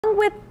along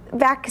with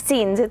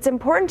vaccines, it's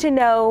important to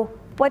know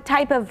what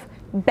type of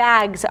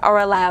bags are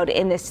allowed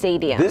in the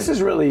stadium. This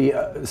is really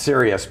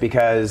serious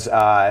because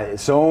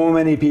so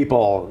many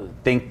people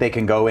think they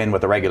can go in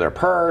with a regular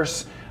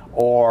purse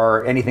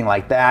or anything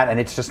like that, and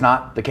it's just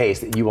not the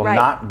case. You will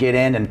not get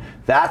in, and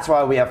that's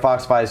why we have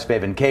Fox 5's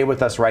Fav and Kay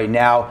with us right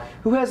now,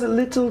 who has a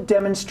little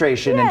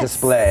demonstration and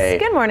display.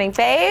 Good morning,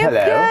 Fav.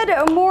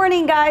 Hello. Good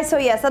morning, guys. So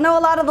yes, I know a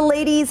lot of the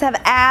ladies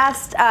have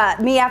asked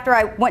me after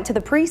I went to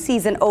the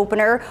preseason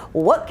opener,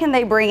 what can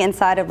they bring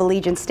inside of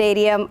Allegiant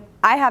Stadium?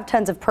 I have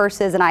tons of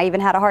purses, and I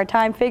even had a hard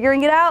time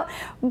figuring it out,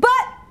 but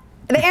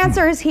the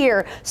answer is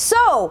here.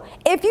 So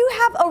if you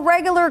have a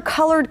regular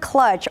colored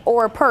clutch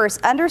or a purse,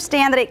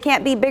 understand that it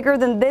can't be bigger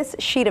than this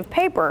sheet of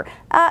paper.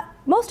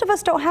 Most of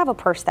us don't have a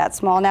purse that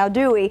small now,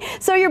 do we?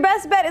 So your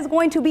best bet is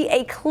going to be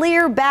a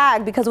clear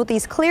bag, because with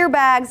these clear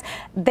bags,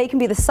 they can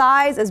be the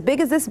size as big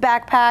as this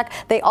backpack.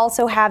 They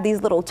also have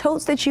these little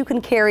totes that you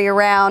can carry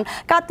around.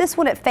 Got this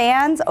one at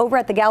Fans over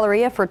at the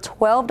Galleria for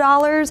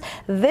 $12.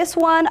 This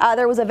one,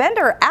 there was a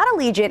vendor at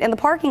Allegiant in the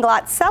parking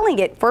lot selling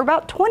it for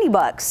about 20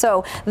 bucks.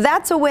 So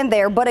that's a win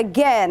there. But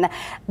again,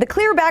 the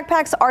clear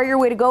backpacks are your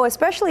way to go,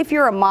 especially if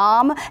you're a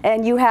mom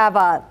and you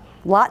have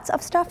lots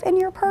of stuff in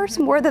your purse,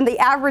 more than the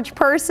average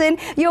person.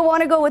 You'll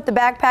want to go with the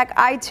backpack.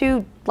 I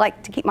too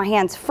like to keep my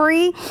hands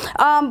free.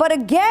 But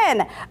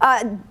again,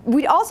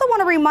 we also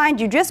want to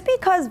remind you, just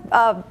because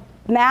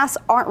masks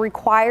aren't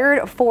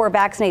required for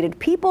vaccinated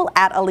people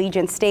at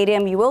Allegiant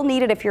Stadium, you will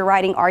need it if you're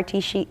riding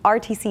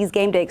RTC's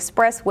Game Day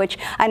Express, which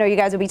I know you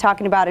guys will be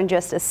talking about in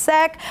just a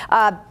sec.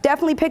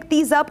 Definitely pick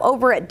these up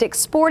over at Dick's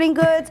Sporting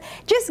Goods.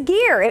 Just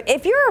gear.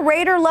 If you're a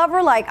Raider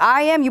lover like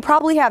I am, you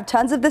probably have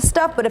tons of this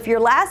stuff, but if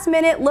you're last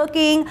minute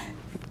looking,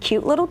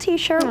 cute little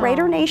t-shirt,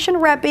 Raider Nation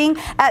repping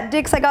at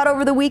Dick's I got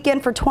over the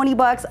weekend for 20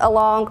 bucks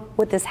along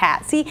with this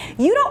hat. See,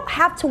 you don't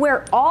have to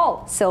wear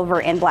all silver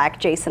and black,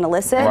 Jason,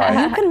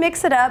 Alyssa. You can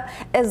mix it up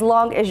as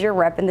long as you're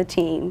repping the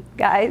team,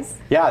 guys.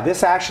 Yeah,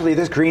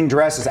 this green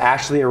dress is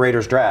actually a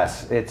Raiders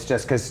dress. It's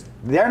just because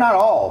they're not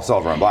all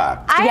silver and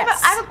black. I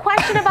have a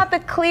question about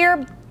the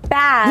clear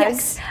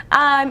bags.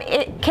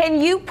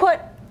 Can you put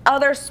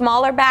other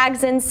smaller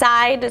bags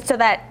inside so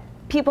that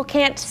people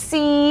can't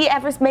see?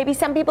 Maybe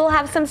some people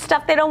have some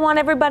stuff they don't want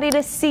everybody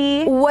to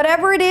see.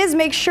 Whatever it is,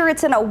 make sure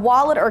it's in a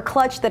wallet or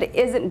clutch that it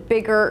isn't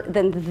bigger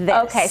than this.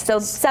 Okay, so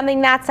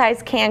something that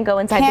size can go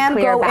inside the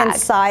clear bag. Can go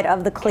inside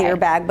of the clear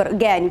bag, but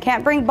again, you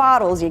can't bring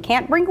bottles, you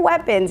can't bring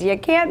weapons, you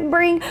can't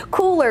bring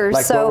coolers.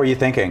 Like, what were you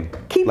thinking?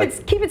 Keep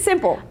it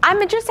simple.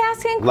 I'm just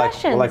asking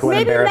questions. Like what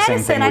Maybe embarrassing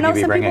medicine. thing I would know you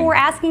be some bringing? people were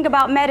asking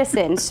about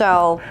medicine,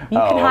 so you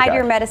can hide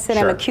your medicine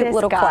in a cute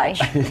little clutch.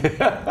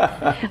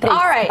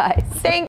 All right. Thanks.